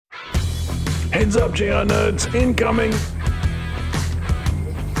Heads up, geo nerds, incoming.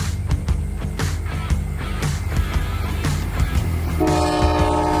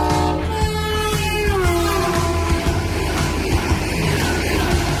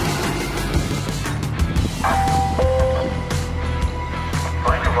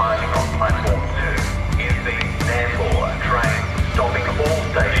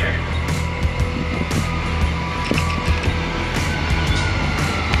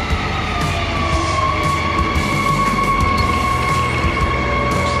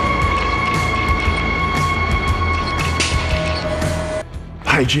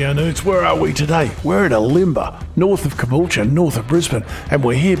 Hey Geo Nerds, where are we today? We're at Elimbah, north of Caboolture, north of Brisbane, and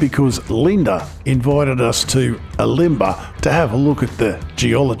we're here because Linda invited us to Elimbah to have a look at the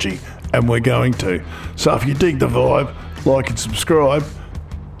geology, and we're going to. So if you dig the vibe, like and subscribe,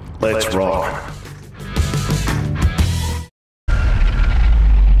 let's rock.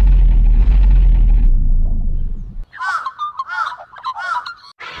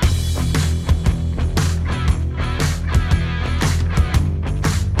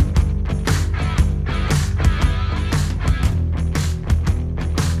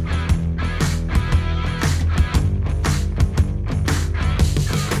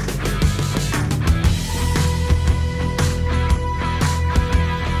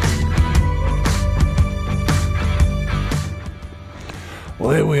 Well,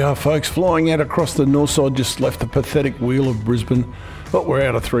 there we are, folks, flying out across the north side, just left the pathetic wheel of Brisbane, but we're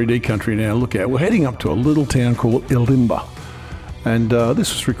out of 3D country now. Look out, we're heading up to a little town called Elimbah, and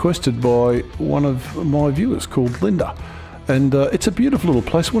this was requested by one of my viewers called Linda, and it's a beautiful little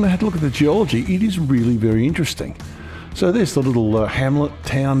place. When I had a look at the geology, it is really very interesting. So there's the little hamlet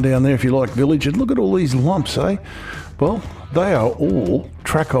town down there, if you like, village, and look at all these lumps, eh? Well, they are all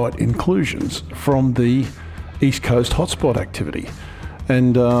trachyte inclusions from the East Coast hotspot activity.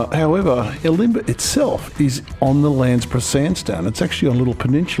 And however, Elimbah itself is on the Landsborough sandstone. It's actually on a little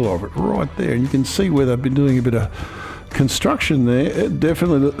peninsula of it right there, and you can see where they've been doing a bit of construction there.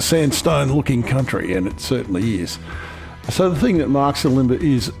 Definitely the sandstone looking country, and it certainly is. So the thing that marks Elimbah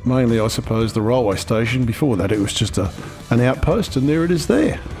is mainly, I suppose, the railway station. Before that it was just an outpost, and there it is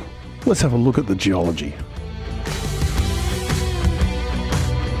there. Let's have a look at the geology.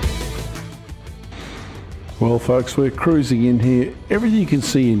 Well, folks, we're cruising in here. Everything you can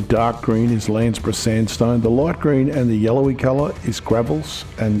see in dark green is Landsborough sandstone. The light green and the yellowy colour is gravels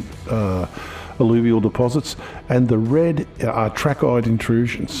and alluvial deposits, and the red are trachyte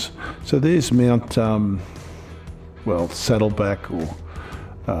intrusions. So there's Mount, Saddleback, or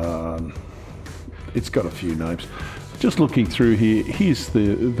it's got a few names. Just looking through here, here's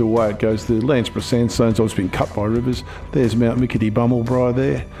the way it goes. The Landsborough sandstone's always been cut by rivers. There's Mount Mickety-Bumblebry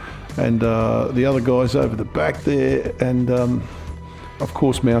there. And the other guys over the back there, and of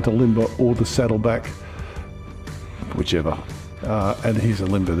course Mount Elimbah or the Saddleback, whichever. And here's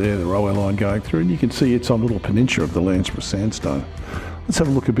Elimbah there, the railway line going through, and you can see it's on a little peninsula of the Landsborough sandstone. Let's have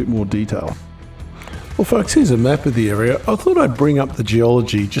a look at a bit more detail. Well, folks, here's a map of the area. I thought I'd bring up the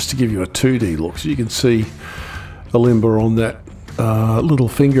geology just to give you a 2D look, so you can see Elimbah on that little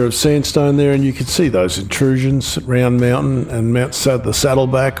finger of sandstone there, and you can see those intrusions, Round Mountain and the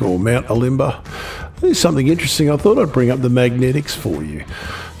Saddleback or Mount Elimbah. There's something interesting. I thought I'd bring up the magnetics for you,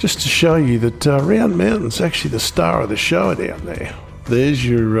 just to show you that Round Mountain's actually the star of the show down there. There's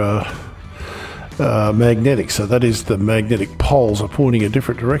your magnetic, so that is the magnetic poles are pointing a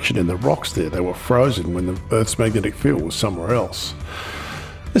different direction in the rocks there. They were frozen when the Earth's magnetic field was somewhere else.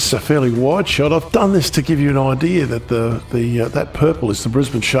 This is a fairly wide shot. I've done this to give you an idea that that purple is the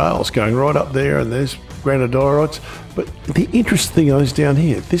Brisbane shales going right up there, and there's granodiorites. But the interesting thing is down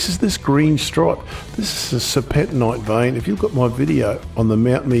here. This is this green stripe. This is a serpentinite vein. If you've got my video on the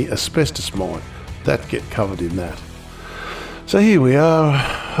Mount Me asbestos mine, that get covered in that. So here we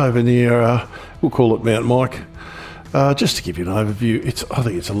are over near, we'll call it Mount Mike. Just to give you an overview, I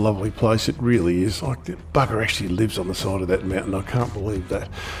think it's a lovely place. It really is. Like, the bugger actually lives on the side of that mountain. I can't believe that.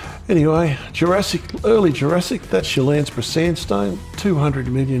 Anyway, early Jurassic, that's your Landsborough sandstone, 200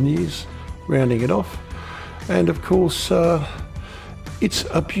 million years, rounding it off. And of course, it's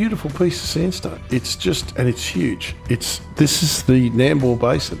a beautiful piece of sandstone. It's huge. This is the Nambour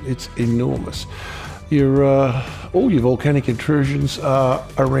Basin. It's enormous. All your volcanic intrusions are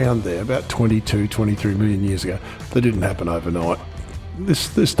around there, about 22, 23 million years ago. They didn't happen overnight. This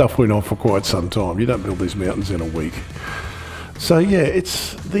stuff went on for quite some time. You don't build these mountains in a week. So yeah,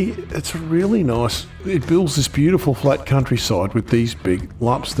 it's really nice. It builds this beautiful flat countryside with these big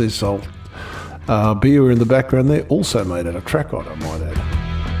lumps. There's salt. Beer in the background there, also made out of trachyte, I might add.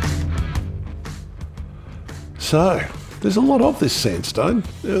 So, There's a lot of this sandstone.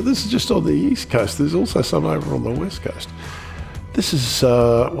 This is just on the east coast. There's also some over on the west coast. This is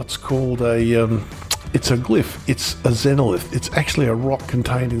what's called it's a glyph. It's a xenolith. It's actually a rock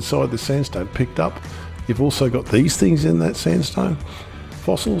contained inside the sandstone, picked up. You've also got these things in that sandstone.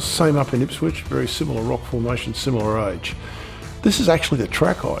 Fossils, same up in Ipswich, very similar rock formation, similar age. This is actually the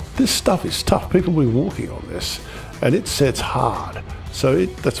trachyte. This stuff is tough. People have been walking on this, and it sets hard. So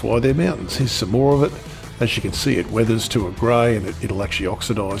that's why they're mountains. Here's some more of it. As you can see, it weathers to a grey, and it'll actually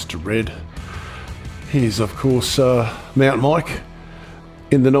oxidise to red. Here's, of course, Mount Mike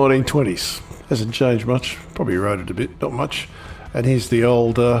in the 1920s. Hasn't changed much, probably eroded a bit, not much. And here's the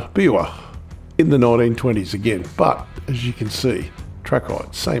old Biwa in the 1920s again. But, as you can see,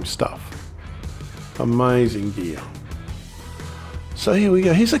 trachyte, same stuff. Amazing gear. So here we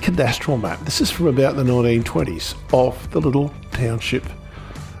go, here's a cadastral map. This is from about the 1920s of the little township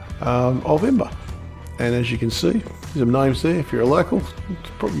of Elimbah. And as you can see, some names there. If you're a local,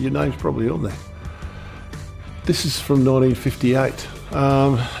 your name's probably on there. This is from 1958.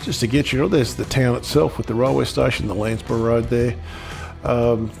 Just to get you, there's the town itself with the railway station, the Landsborough Road there.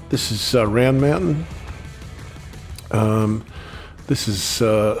 This is Round Mountain. This is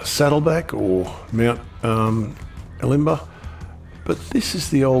Saddleback or Mount Elimbah. But this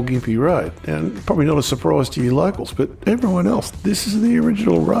is the old Gympie Road. And probably not a surprise to you locals, but everyone else, this is the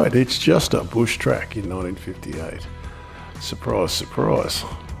original road. It's just a bush track in 1958. Surprise, surprise.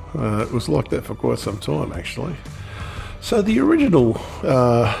 It was like that for quite some time, actually. So the original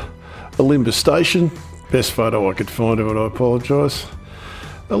Elimbah station, best photo I could find of it, I apologise.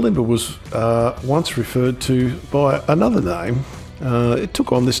 Elimbah was once referred to by another name. It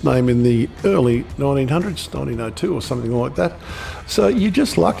took on this name in the early 1900s, 1902 or something like that. So you're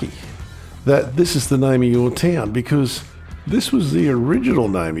just lucky that this is the name of your town, because this was the original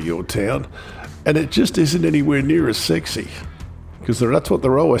name of your town, and it just isn't anywhere near as sexy, because that's what the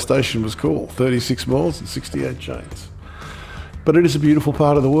railway station was called, 36 miles and 68 chains. But it is a beautiful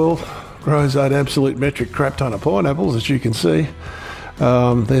part of the world. Grows an absolute metric crap ton of pineapples, as you can see.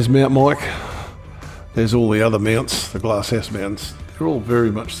 There's Mount Mike. There's all the other mounts, the glasshouse mountains. They're all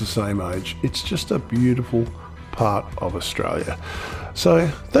very much the same age. It's just a beautiful part of Australia. So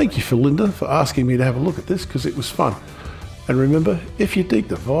thank you, Linda, for asking me to have a look at this, because it was fun. And remember, if you dig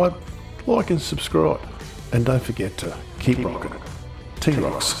the vibe, like and subscribe. And don't forget to keep rocking.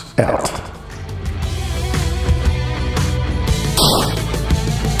 T-Rocks out.